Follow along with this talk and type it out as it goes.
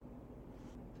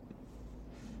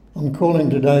I'm calling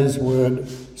today's word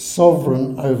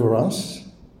sovereign over us.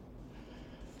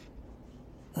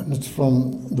 And it's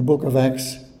from the book of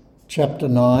Acts, chapter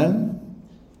 9.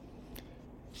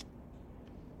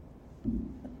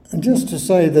 And just to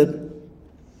say that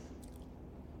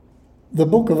the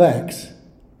book of Acts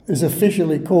is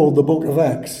officially called the book of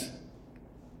Acts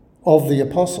of the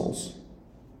Apostles.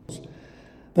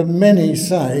 But many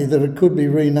say that it could be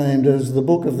renamed as the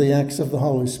book of the Acts of the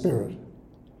Holy Spirit,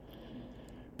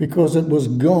 because it was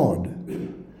God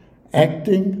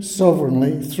acting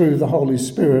sovereignly through the Holy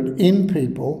Spirit in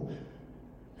people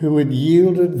who had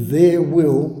yielded their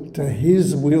will to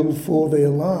his will for their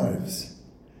lives.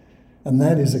 And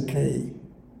that is a key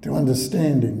to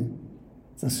understanding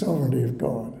the sovereignty of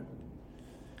God.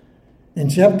 In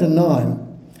chapter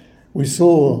 9, we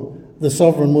saw the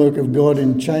sovereign work of God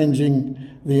in changing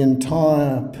the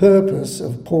entire purpose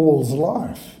of Paul's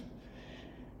life,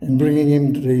 in bringing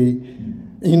him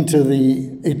into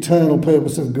the eternal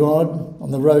purpose of God on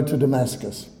the road to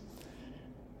Damascus.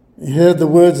 He heard the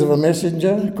words of a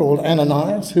messenger called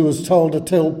Ananias, who was told to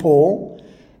tell Paul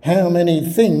how many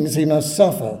things he must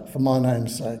suffer for my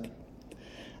name's sake.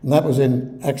 And that was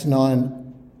in Acts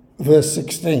 9, verse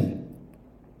 16.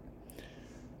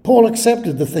 Paul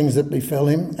accepted the things that befell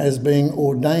him as being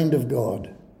ordained of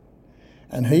God,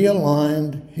 and he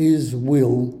aligned his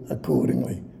will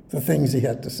accordingly, the things he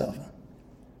had to suffer.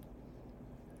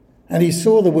 And he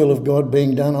saw the will of God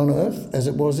being done on earth as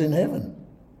it was in heaven,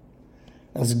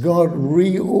 as God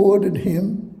reordered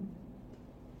him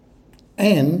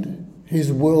and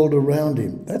his world around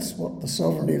him. That's what the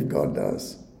sovereignty of God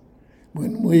does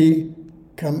when we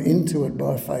come into it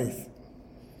by faith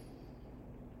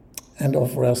and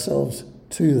offer ourselves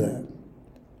to that.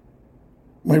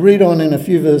 We read on in a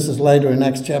few verses later in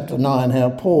Acts chapter 9 how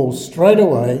Paul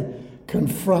straightaway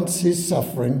confronts his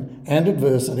suffering and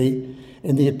adversity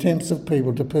in the attempts of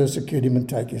people to persecute him and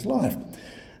take his life.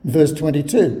 Verse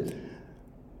 22,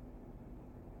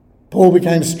 Paul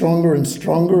became stronger and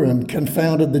stronger and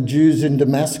confounded the Jews in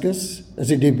Damascus as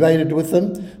he debated with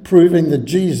them, proving that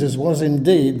Jesus was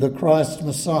indeed the Christ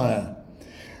Messiah.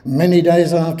 Many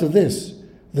days after this,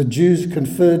 the Jews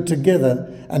conferred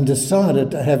together and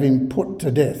decided to have him put to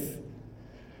death.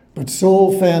 But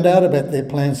Saul found out about their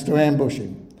plans to ambush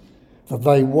him, that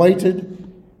they waited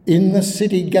in the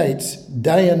city gates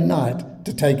day and night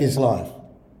to take his life.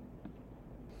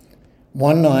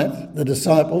 One night, the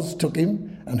disciples took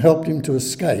him and helped him to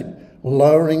escape,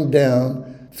 lowering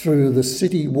down through the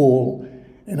city wall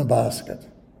in a basket.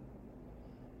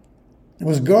 It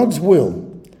was God's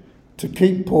will to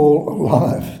keep Paul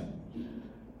alive.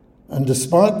 And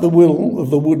despite the will of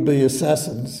the would-be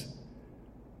assassins,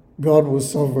 God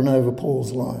was sovereign over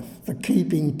Paul's life, the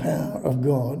keeping power of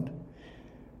God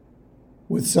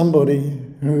with somebody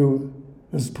who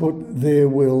has put their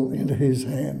will into his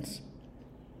hands.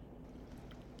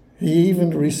 He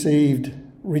even received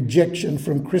rejection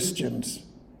from Christians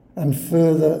and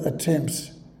further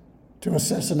attempts to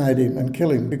assassinate him and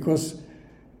kill him because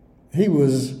he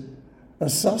was a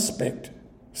suspect,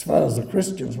 as far as the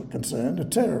Christians were concerned, a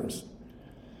terrorist.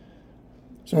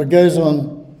 So it goes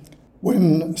on,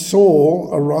 when Saul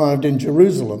arrived in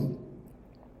Jerusalem,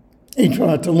 he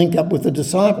tried to link up with the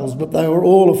disciples, but they were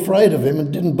all afraid of him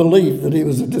and didn't believe that he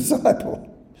was a disciple.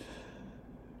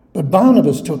 But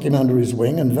Barnabas took him under his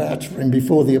wing and vouched for him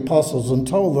before the apostles and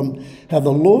told them how the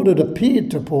Lord had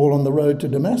appeared to Paul on the road to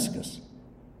Damascus.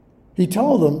 He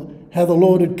told them how the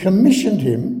Lord had commissioned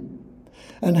him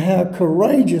and how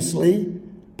courageously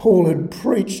Paul had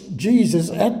preached Jesus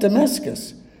at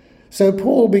Damascus. So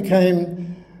Paul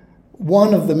became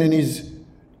one of them in his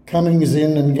comings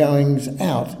in and goings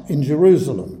out in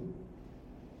Jerusalem,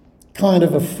 kind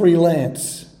of a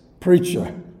freelance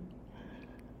preacher.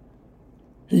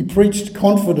 He preached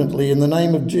confidently in the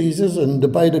name of Jesus and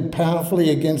debated powerfully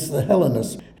against the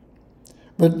Hellenists.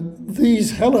 But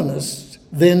these Hellenists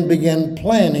then began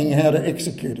planning how to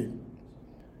execute him.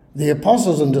 The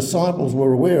apostles and disciples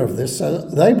were aware of this, so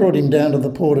they brought him down to the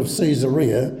port of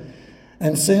Caesarea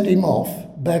and sent him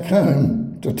off back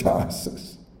home to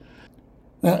Tarsus.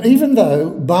 Now, even though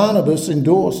Barnabas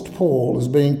endorsed Paul as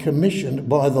being commissioned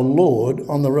by the Lord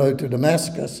on the road to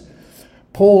Damascus,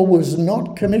 Paul was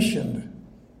not commissioned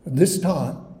at this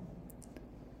time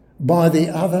by the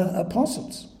other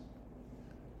apostles,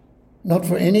 not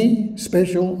for any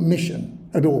special mission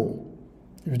at all.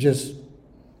 He was just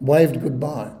waved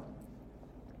goodbye.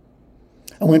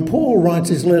 And when Paul writes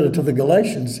his letter to the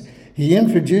Galatians, he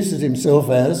introduces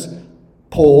himself as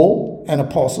Paul, an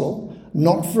apostle,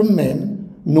 not from men,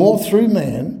 nor through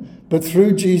man, but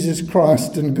through Jesus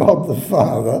Christ and God the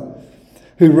Father,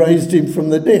 who raised him from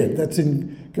the dead. That's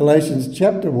in Galatians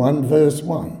chapter 1, verse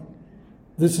 1.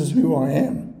 This is who I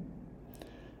am.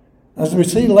 As we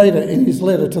see later in his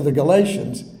letter to the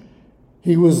Galatians,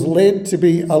 he was led to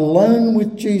be alone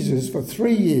with Jesus for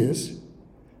 3 years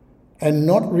and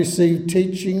not receive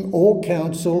teaching or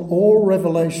counsel or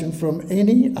revelation from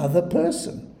any other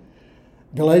person.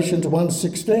 Galatians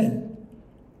 1:16.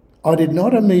 I did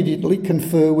not immediately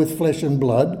confer with flesh and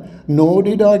blood, nor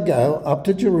did I go up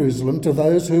to Jerusalem to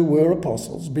those who were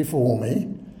apostles before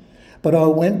me, but I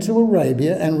went to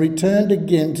Arabia and returned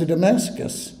again to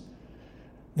Damascus.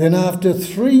 Then after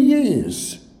 3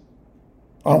 years,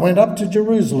 I went up to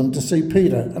Jerusalem to see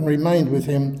Peter and remained with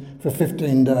him for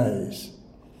 15 days.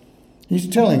 He's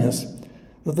telling us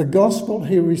that the gospel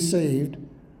he received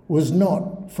was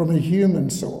not from a human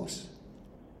source.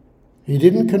 He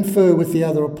didn't confer with the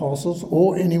other apostles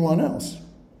or anyone else.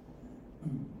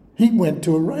 He went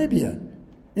to Arabia,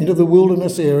 into the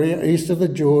wilderness area east of the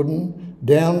Jordan,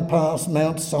 down past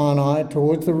Mt Sinai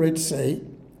towards the Red Sea,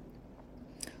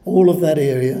 all of that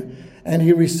area, and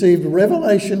he received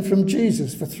revelation from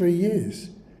Jesus for 3 years.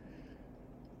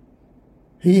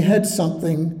 He had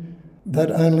something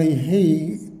that only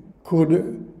he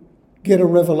could get a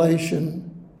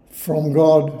revelation from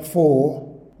God for,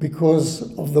 because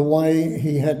of the way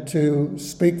he had to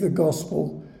speak the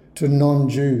gospel to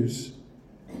non-Jews.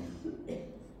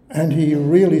 And he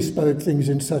really spoke things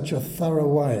in such a thorough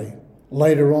way.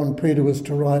 Later on, Peter was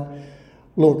to write,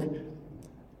 look,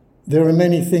 there are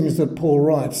many things that Paul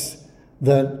writes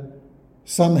that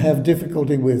some have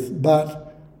difficulty with,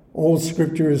 but all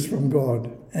scripture is from God.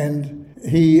 And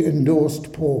he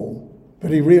endorsed Paul,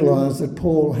 but he realised that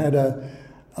Paul had a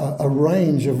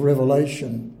range of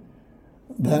revelation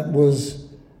that was,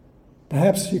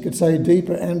 perhaps you could say,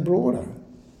 deeper and broader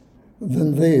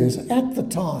than theirs at the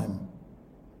time.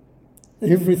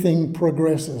 Everything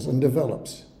progresses and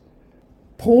develops.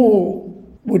 Paul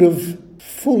would have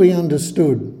fully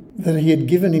understood that he had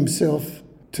given himself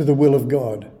to the will of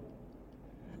God.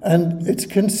 And it's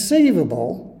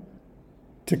conceivable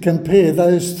to compare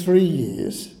those 3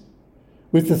 years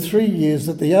with the 3 years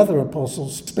that the other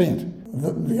apostles spent.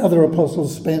 The other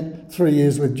apostles spent 3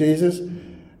 years with Jesus,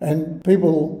 and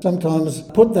people sometimes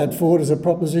put that forward as a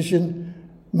proposition.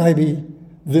 Maybe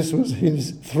this was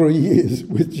his 3 years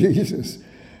with Jesus,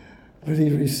 but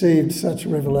he received such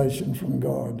revelation from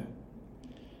God.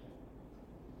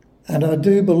 And I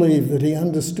do believe that he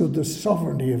understood the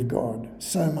sovereignty of God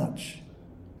so much.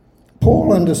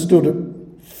 Paul understood it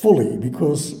fully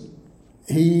because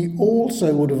he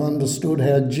also would have understood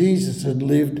how Jesus had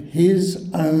lived his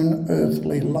own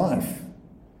earthly life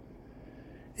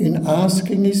in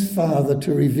asking his Father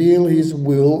to reveal his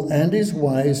will and his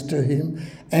ways to him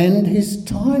and his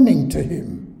timing to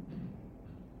him,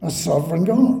 a sovereign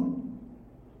God.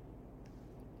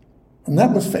 And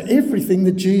that was for everything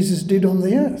that Jesus did on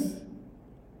the earth.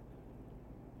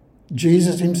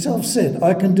 Jesus himself said,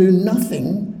 I can do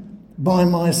nothing by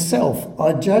myself.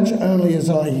 I judge only as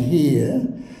I hear,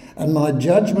 and my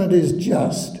judgment is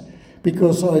just,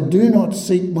 because I do not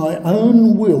seek my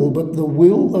own will, but the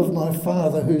will of my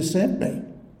Father who sent me.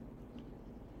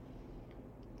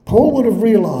 Paul would have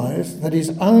realised that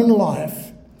his own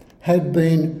life had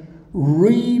been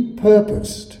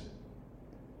repurposed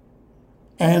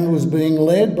and was being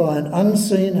led by an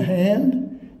unseen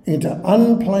hand into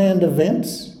unplanned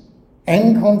events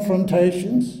and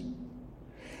confrontations,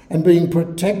 and being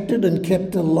protected and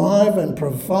kept alive and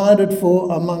provided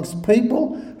for amongst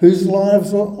people whose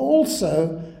lives were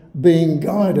also being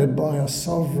guided by a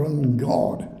sovereign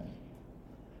God.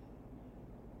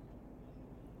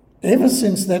 Ever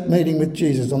since that meeting with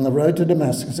Jesus on the road to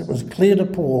Damascus, it was clear to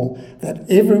Paul that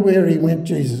everywhere he went,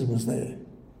 Jesus was there.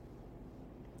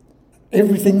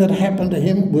 Everything that happened to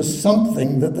him was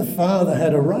something that the Father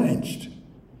had arranged.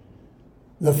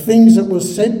 The things that were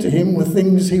said to him were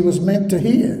things he was meant to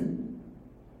hear,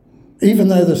 even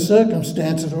though the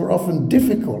circumstances were often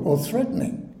difficult or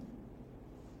threatening.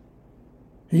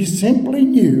 He simply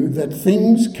knew that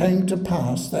things came to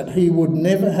pass that he would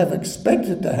never have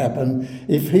expected to happen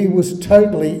if he was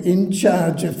totally in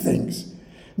charge of things.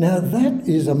 Now that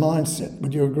is a mindset,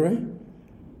 would you agree?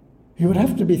 He would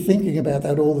have to be thinking about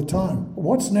that all the time.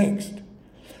 What's next?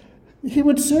 He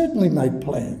would certainly make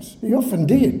plans. He often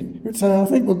did. He would say, I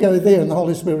think we'll go there, and the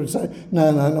Holy Spirit would say,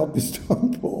 no, not this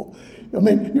time, Paul. I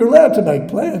mean, you're allowed to make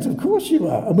plans, of course you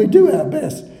are, and we do our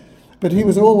best. But he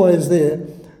was always there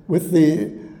with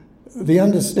the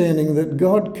understanding that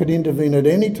God could intervene at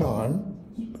any time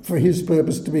for his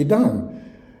purpose to be done.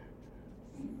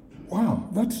 Wow,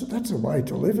 that's a way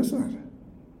to live, isn't it?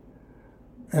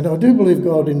 And I do believe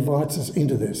God invites us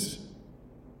into this.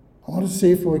 I want to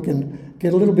see if we can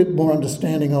get a little bit more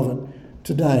understanding of it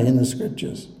today in the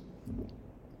Scriptures.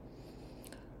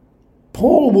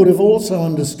 Paul would have also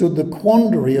understood the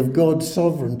quandary of God's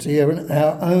sovereignty and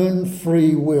our own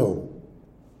free will.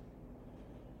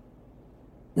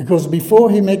 Because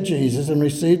before he met Jesus and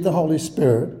received the Holy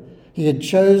Spirit, he had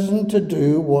chosen to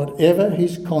do whatever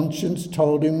his conscience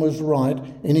told him was right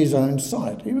in his own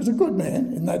sight. He was a good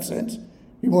man in that sense.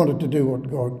 He wanted to do what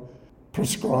God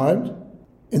prescribed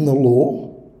in the law.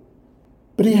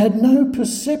 But he had no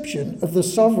perception of the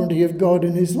sovereignty of God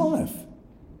in his life.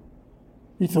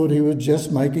 He thought he was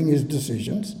just making his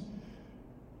decisions.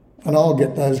 And I'll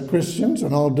get those Christians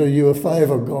and I'll do you a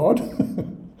favour, God.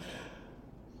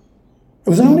 It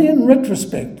was only in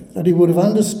retrospect that he would have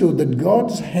understood that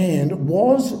God's hand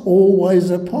was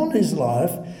always upon his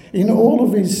life in all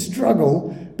of his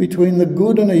struggle between the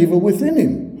good and evil within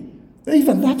him.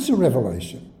 Even that's a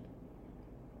revelation.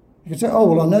 You can say,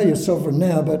 oh, well, I know you're sovereign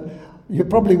now, but you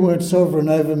probably weren't sovereign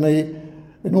over me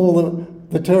in all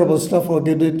the terrible stuff I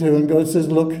get into. And God says,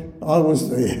 look, I was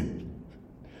there.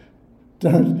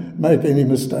 Don't make any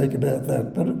mistake about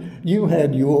that. But you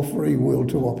had your free will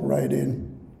to operate in.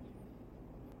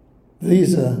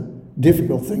 These are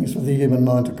difficult things for the human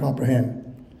mind to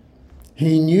comprehend.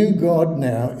 He knew God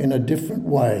now in a different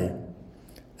way,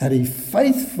 and he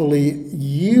faithfully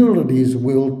yielded his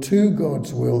will to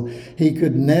God's will. He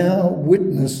could now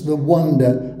witness the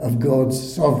wonder of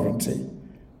God's sovereignty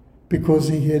because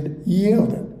he had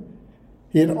yielded.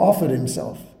 He had offered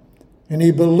himself, and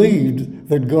he believed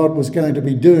that God was going to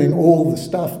be doing all the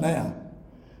stuff now.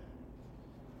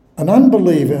 An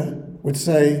unbeliever would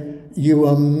say, you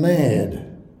are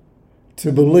mad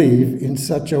to believe in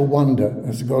such a wonder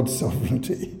as God's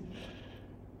sovereignty.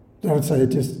 I would say it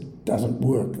just doesn't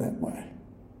work that way.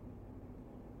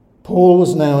 Paul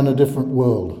was now in a different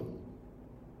world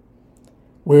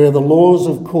where the laws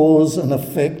of cause and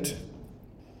effect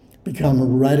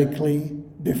become radically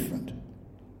different.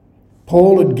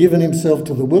 Paul had given himself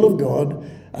to the will of God,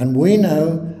 and we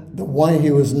know the way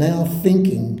he was now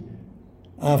thinking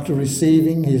after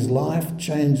receiving his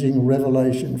life-changing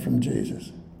revelation from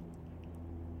Jesus.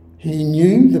 He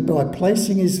knew that by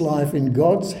placing his life in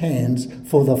God's hands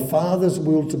for the Father's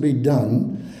will to be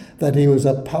done, that he was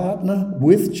a partner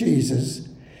with Jesus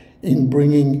in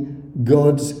bringing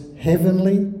God's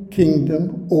heavenly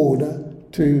kingdom order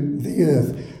to the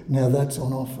earth. Now that's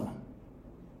on offer.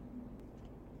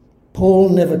 Paul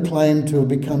never claimed to have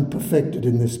become perfected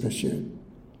in this pursuit.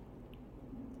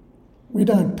 We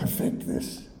don't perfect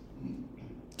this.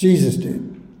 Jesus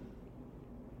did.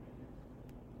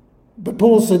 But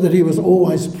Paul said that he was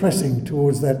always pressing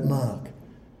towards that mark,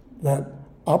 that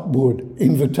upward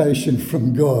invitation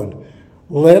from God.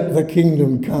 Let the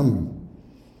kingdom come.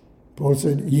 Paul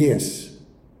said, yes.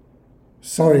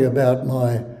 Sorry about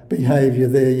my behaviour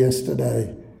there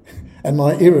yesterday and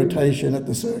my irritation at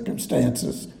the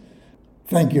circumstances.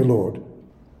 Thank you, Lord.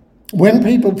 When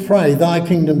people pray, thy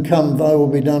kingdom come, thy will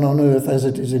be done on earth as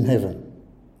it is in heaven,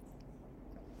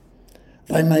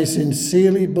 they may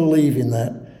sincerely believe in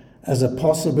that as a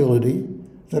possibility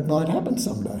that might happen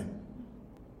someday,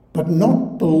 but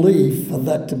not believe for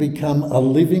that to become a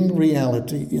living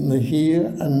reality in the here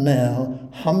and now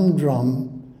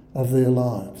humdrum of their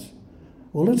lives.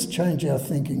 Well, let's change our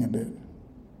thinking a bit.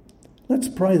 Let's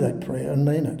pray that prayer and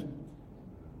mean it.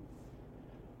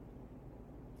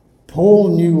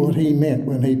 Paul knew what he meant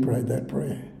when he prayed that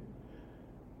prayer.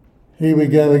 Here we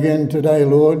go again today,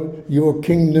 Lord. Your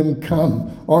kingdom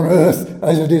come on earth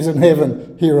as it is in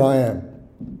heaven. Here I am.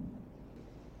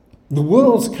 The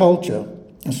world's culture,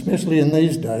 especially in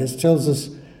these days, tells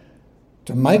us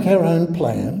to make our own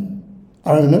plan,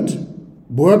 own it,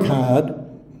 work hard,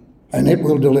 and it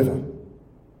will deliver.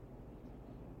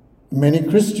 Many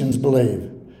Christians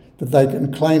believe that they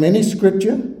can claim any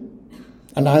scripture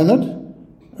and own it,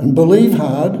 and believe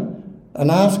hard and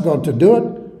ask God to do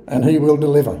it, and he will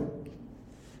deliver.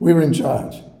 We're in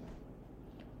charge.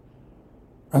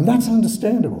 And that's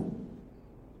understandable.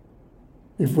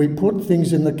 If we put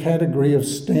things in the category of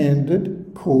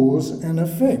standard, cause and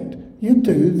effect, you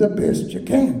do the best you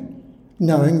can,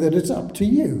 knowing that it's up to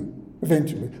you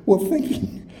eventually. Well,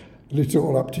 thinking that it's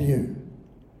all up to you.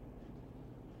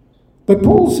 But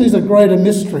Paul sees a greater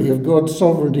mystery of God's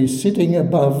sovereignty sitting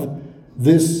above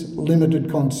this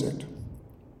limited concept.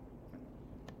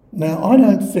 Now, I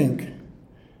don't think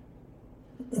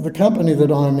the company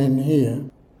that I'm in here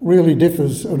really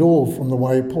differs at all from the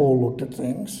way Paul looked at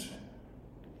things,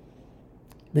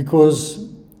 because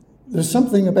there's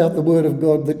something about the Word of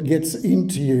God that gets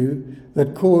into you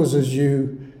that causes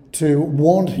you to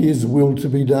want his will to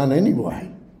be done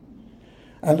anyway.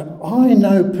 And I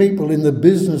know people in the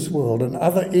business world and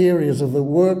other areas of the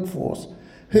workforce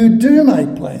who do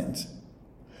make plans,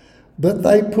 but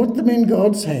they put them in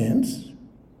God's hands,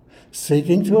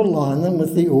 seeking to align them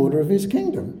with the order of his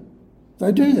kingdom.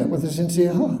 They do that with a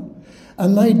sincere heart.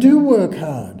 And they do work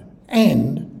hard,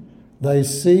 and they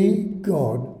see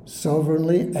God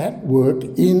sovereignly at work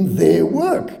in their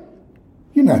work.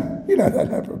 You know that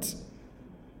happens.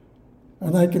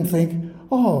 And they can think,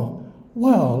 oh,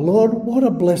 wow, Lord, what a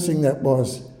blessing that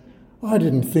was. I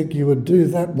didn't think you would do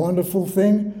that wonderful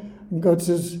thing. And God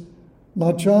says,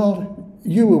 my child,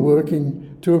 you were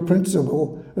working to a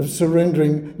principle of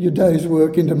surrendering your day's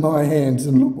work into my hands,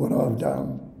 and look what I've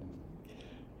done.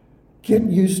 Get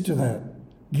used to that.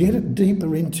 Get it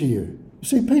deeper into you. You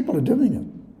see, people are doing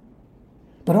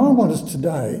it. But I want us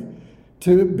today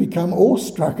to become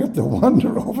awestruck at the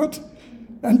wonder of it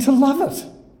and to love it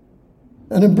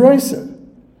and embrace it.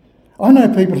 I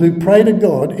know people who pray to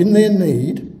God in their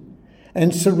need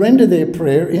and surrender their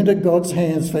prayer into God's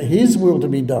hands for his will to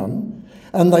be done,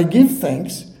 and they give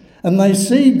thanks and they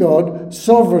see God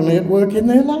sovereignly at work in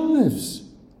their lives,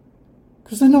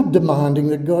 because they're not demanding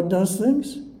that God does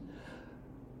things.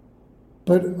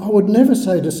 But I would never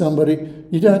say to somebody,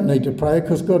 you don't need to pray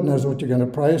because God knows what you're going to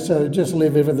pray, so just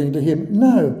leave everything to him.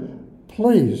 No,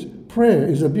 please. Prayer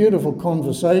is a beautiful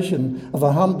conversation of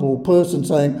a humble person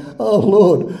saying, oh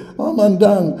Lord, I'm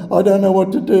undone. I don't know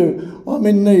what to do. I'm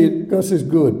in need. God says,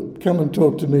 good. Come and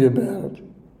talk to me about it.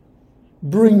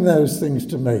 Bring those things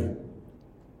to me.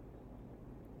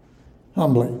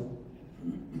 Humbly.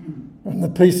 And the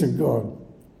peace of God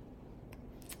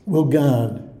will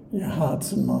guard your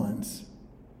hearts and minds.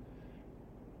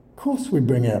 Of course we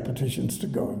bring our petitions to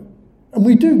God. And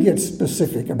we do get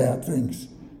specific about things.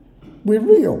 We're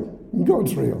real. And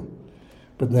God's real.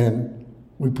 But then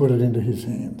we put it into his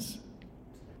hands.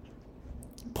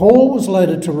 Paul was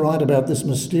later to write about this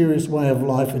mysterious way of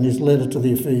life in his letter to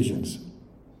the Ephesians.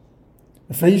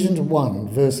 Ephesians 1,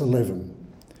 verse 11.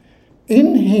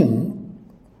 In him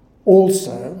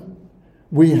also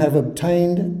we have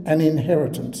obtained an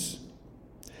inheritance.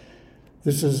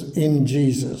 This is in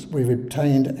Jesus. We've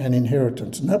obtained an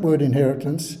inheritance. And that word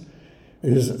inheritance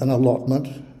is an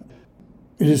allotment.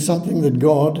 It is something that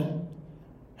God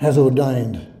has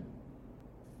ordained.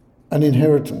 An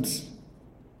inheritance.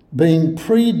 Being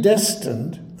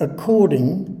predestined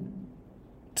according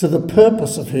to the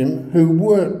purpose of him who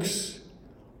works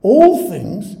all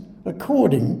things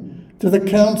according to the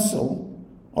counsel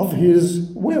of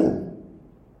his will.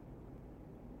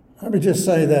 Let me just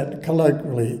say that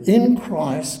colloquially. In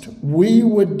Christ, we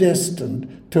were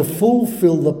destined to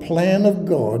fulfill the plan of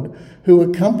God, who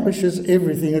accomplishes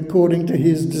everything according to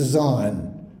his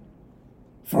design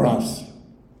for us.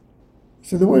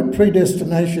 So the word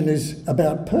predestination is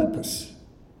about purpose.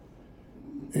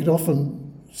 It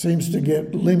often seems to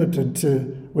get limited to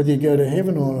whether you go to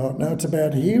heaven or not. No, it's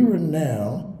about here and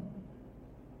now,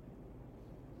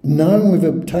 knowing we've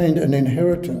obtained an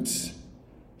inheritance,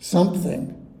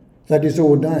 something that is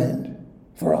ordained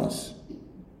for us,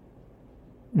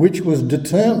 which was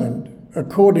determined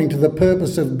according to the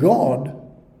purpose of God,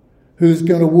 who's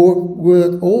going to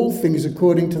work all things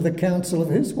according to the counsel of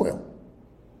his will.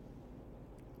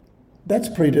 That's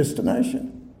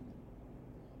predestination.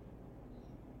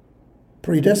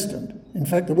 Predestined. In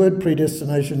fact, the word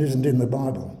predestination isn't in the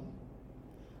Bible.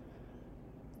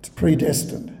 It's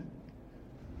predestined.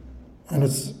 And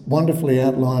it's wonderfully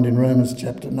outlined in Romans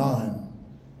chapter 9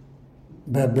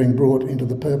 about being brought into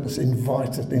the purpose,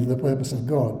 invited into the purpose of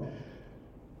God.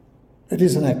 It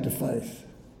is an act of faith.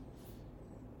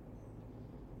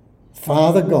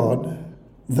 Father God,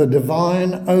 the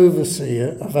divine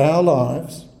overseer of our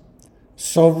lives,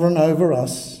 sovereign over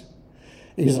us,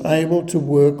 is able to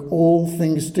work all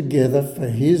things together for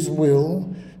his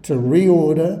will to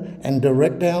reorder and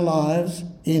direct our lives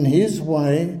in his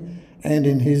way and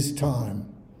in his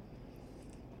time.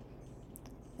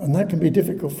 And that can be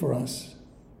difficult for us.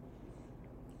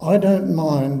 I don't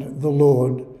mind the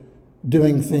Lord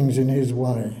doing things in his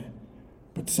way,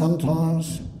 but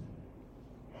sometimes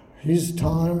his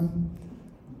time,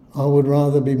 I would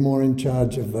rather be more in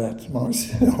charge of that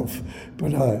myself.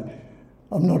 But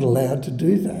I'm not allowed to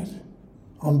do that.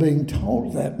 I'm being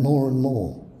told that more and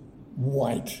more.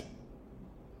 Wait.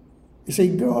 You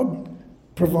see, God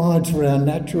provides for our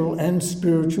natural and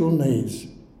spiritual needs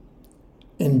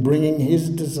in bringing his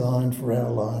design for our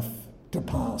life to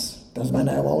pass. Doesn't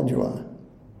matter how old you are.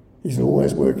 He's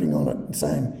always working on it and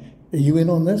saying, are you in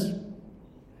on this?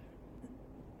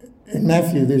 In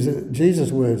Matthew, there's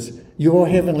Jesus' words, your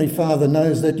heavenly Father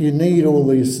knows that you need all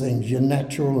these things, your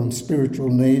natural and spiritual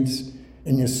needs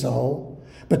in your soul.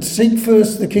 But seek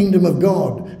first the kingdom of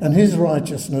God and his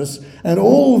righteousness, and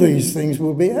all these things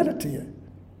will be added to you.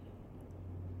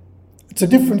 It's a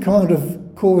different kind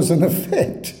of cause and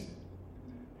effect.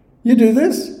 You do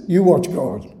this, you watch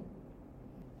God.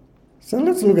 So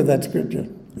let's look at that scripture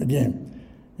again.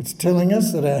 It's telling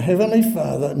us that our Heavenly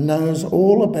Father knows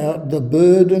all about the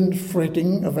burdened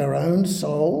fretting of our own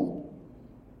soul.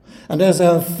 And as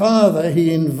our Father,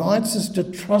 he invites us to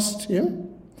trust him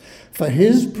for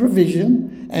his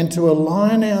provision and to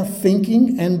align our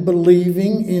thinking and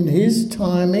believing in his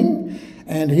timing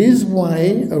and his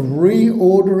way of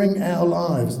reordering our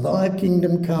lives. Thy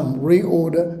kingdom come,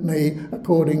 reorder me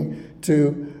according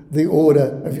to the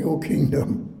order of your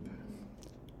kingdom.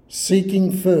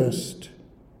 Seeking first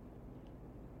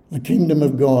the kingdom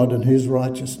of God and his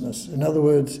righteousness. In other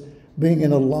words, being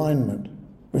in alignment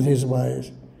with his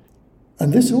ways.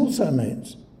 And this also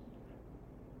means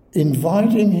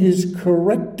inviting his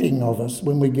correcting of us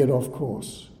when we get off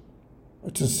course.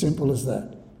 It's as simple as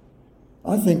that.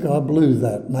 I think I blew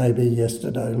that maybe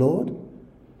yesterday, Lord.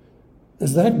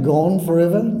 Is that gone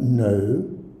forever?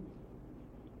 No.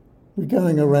 We're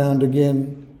going around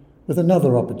again with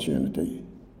another opportunity.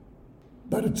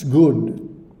 But it's good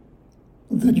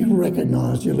that you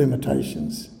recognise your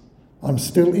limitations. I'm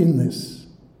still in this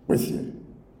with you.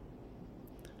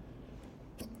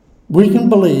 We can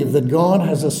believe that God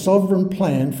has a sovereign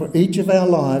plan for each of our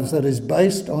lives that is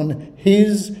based on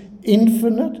his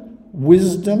infinite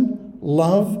wisdom,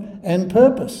 love, and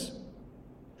purpose.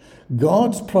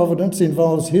 God's providence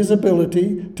involves his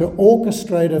ability to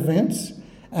orchestrate events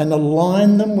and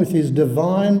align them with his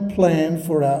divine plan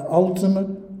for our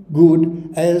ultimate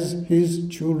good as his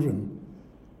children.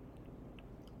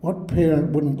 What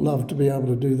parent wouldn't love to be able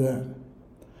to do that?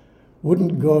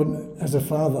 Wouldn't God, as a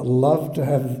father, love to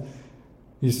have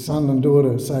his son and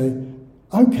daughter say,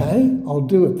 okay, I'll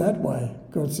do it that way?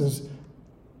 God says,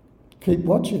 keep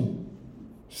watching.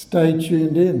 Stay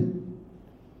tuned in.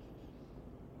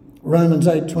 Romans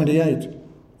 8:28,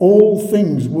 all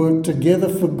things work together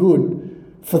for good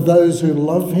for those who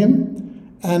love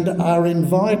him and are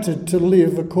invited to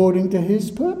live according to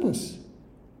his purpose.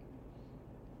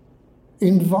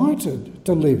 Invited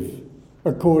to live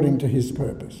according to his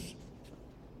purpose.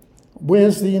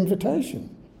 Where's the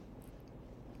invitation?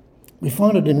 We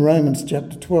find it in Romans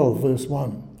chapter 12, verse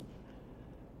 1.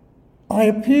 I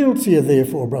appeal to you,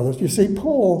 therefore, brothers. You see,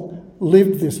 Paul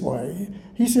lived this way.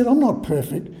 He said, I'm not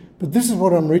perfect, but this is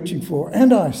what I'm reaching for,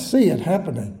 and I see it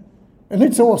happening. And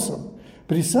it's awesome.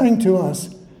 But he's saying to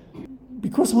us,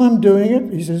 because I'm doing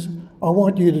it, he says, I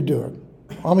want you to do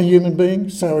it. I'm a human being,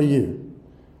 so are you.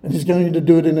 And he's going to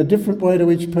do it in a different way to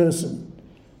each person.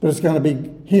 But it's going to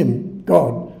be him,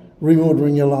 God,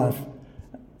 reordering your life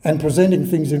and presenting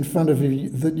things in front of you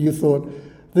that you thought,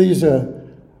 these are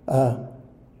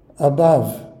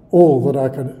above all that I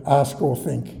could ask or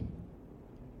think.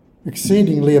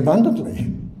 Exceedingly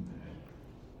abundantly.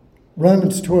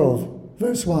 Romans 12,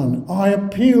 verse 1. I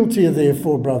appeal to you,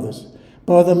 therefore, brothers,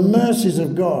 by the mercies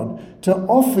of God, to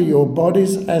offer your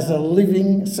bodies as a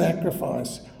living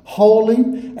sacrifice, holy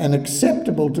and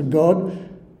acceptable to God,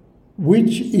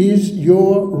 which is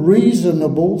your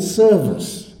reasonable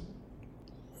service.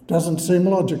 Doesn't seem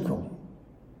logical.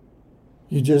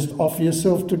 You just offer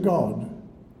yourself to God.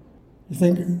 You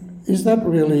think, is that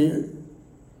really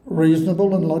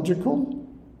reasonable and logical?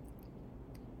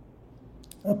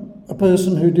 A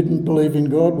person who didn't believe in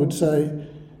God would say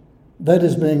that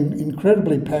is being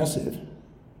incredibly passive,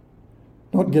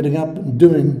 not getting up and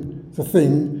doing the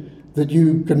thing that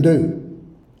you can do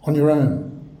on your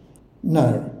own.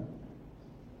 No.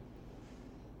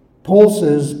 Paul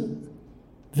says,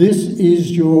 this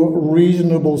is your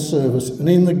reasonable service. And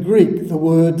in the Greek, the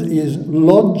word is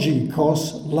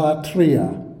logikos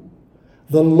latria,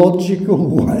 the logical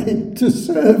way to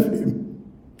serve him.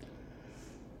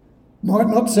 Might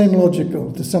not seem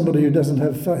logical to somebody who doesn't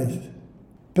have faith.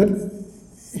 But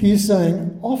he's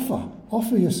saying,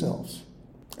 offer yourselves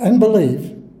and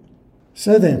believe.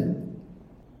 So then,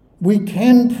 we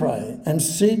can pray and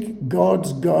seek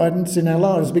God's guidance in our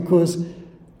lives, because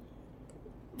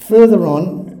further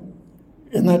on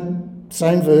in that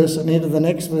same verse and into the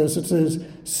next verse it says,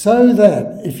 so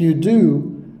that if you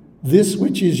do this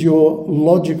which is your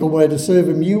logical way to serve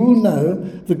him, you will know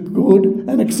the good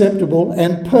and acceptable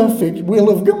and perfect will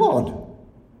of God.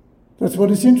 That's what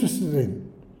he's interested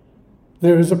in.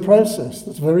 There is a process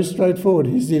that's very straightforward.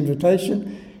 Here's the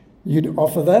invitation. You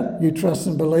offer that, you trust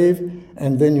and believe,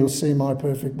 and then you'll see my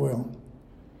perfect will.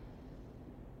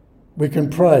 We can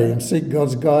pray and seek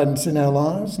God's guidance in our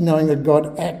lives, knowing that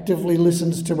God actively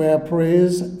listens to our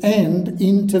prayers and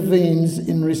intervenes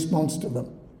in response to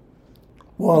them.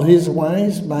 While his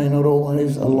ways may not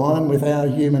always align with our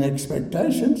human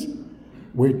expectations,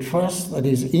 we trust that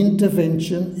his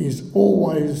intervention is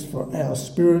always for our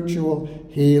spiritual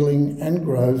healing and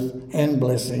growth and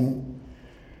blessing,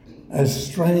 as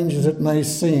strange as it may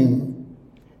seem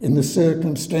in the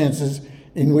circumstances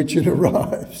in which it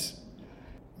arrives.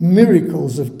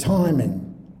 Miracles of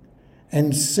timing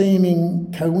and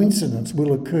seeming coincidence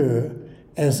will occur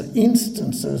as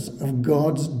instances of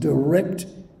God's direct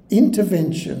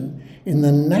intervention in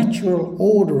the natural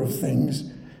order of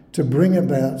things to bring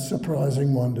about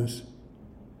surprising wonders.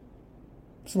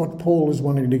 That's what Paul is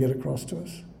wanting to get across to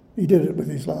us. He did it with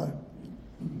his life.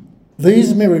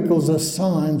 These miracles are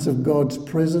signs of God's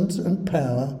presence and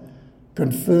power,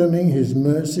 confirming his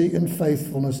mercy and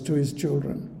faithfulness to his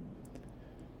children.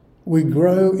 We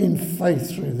grow in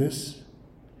faith through this,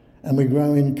 and we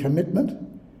grow in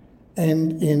commitment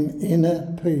and in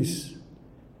inner peace.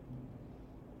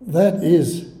 That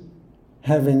is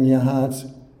having your hearts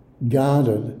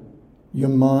guarded, your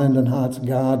mind and hearts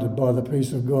guarded by the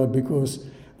peace of God, because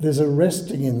there's a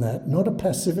resting in that, not a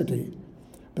passivity,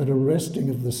 but a resting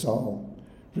of the soul,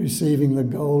 receiving the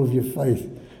goal of your faith,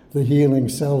 the healing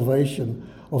salvation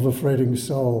of a fretting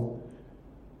soul.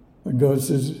 And God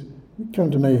says,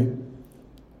 come to me,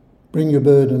 bring your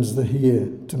burdens here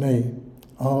to me.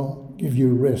 I'll give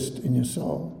you rest in your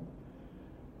soul.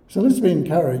 So let's be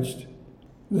encouraged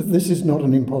that this is not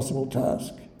an impossible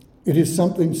task. It is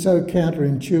something so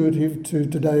counterintuitive to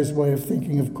today's way of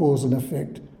thinking of cause and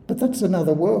effect. But that's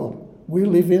another world. We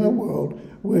live in a world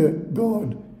where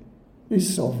God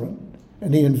is sovereign,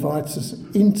 and he invites us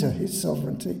into his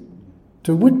sovereignty,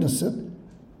 to witness it,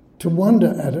 to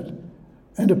wonder at it,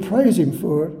 and to praise him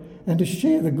for it, and to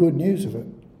share the good news of it.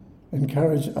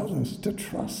 Encourage others to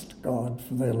trust God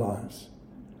for their lives.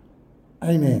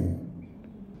 Amen.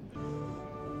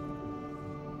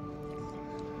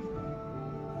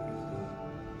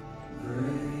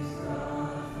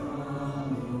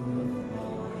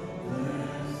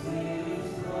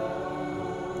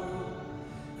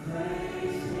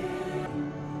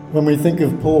 When we think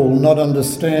of Paul not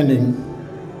understanding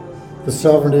the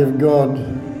sovereignty of God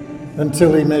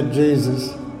until he met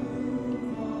Jesus,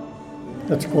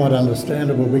 that's quite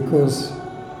understandable, because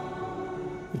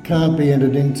it can't be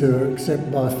entered into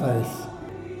except by faith.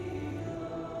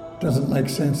 It doesn't make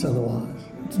sense otherwise.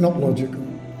 It's not logical.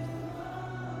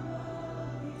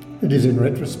 It is in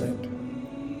retrospect.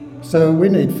 So we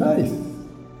need faith.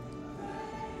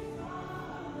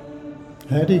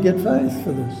 How do you get faith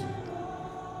for this?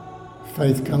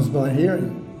 Faith comes by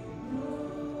hearing,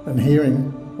 and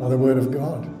hearing by the word of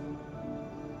God.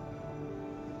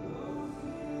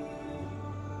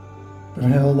 But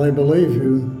how will they believe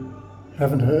who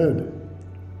haven't heard?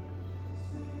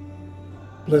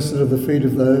 Blessed are the feet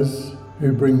of those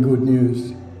who bring good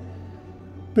news.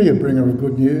 Be a bringer of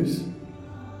good news.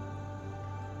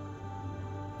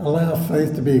 Allow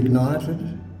faith to be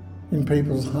ignited in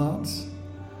people's hearts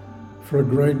for a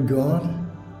great God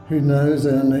who knows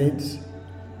our needs.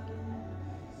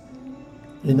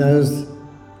 He knows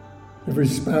every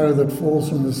sparrow that falls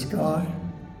from the sky.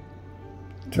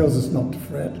 He tells us not to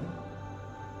fret.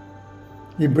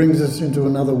 He brings us into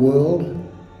another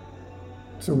world.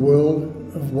 It's a world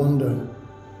of wonder,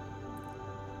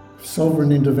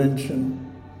 sovereign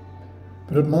intervention.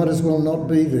 But it might as well not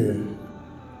be there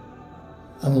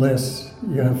unless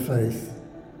you have faith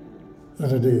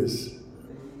that it is,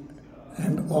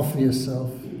 and offer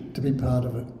yourself to be part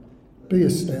of it. Be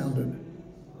astounded.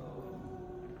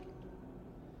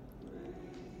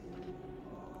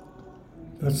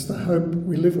 That's the hope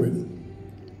we live with.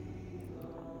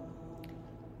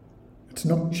 It's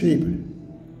not cheap.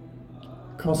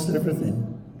 It costs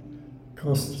everything. It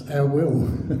costs our will.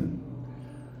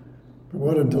 But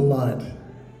what a delight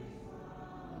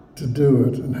to do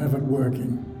it and have it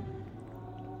working.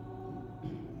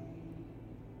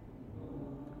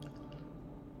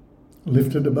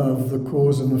 Lifted above the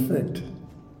cause and effect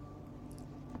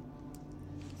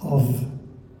of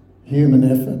human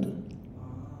effort,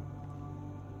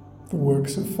 the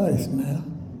works of faith now.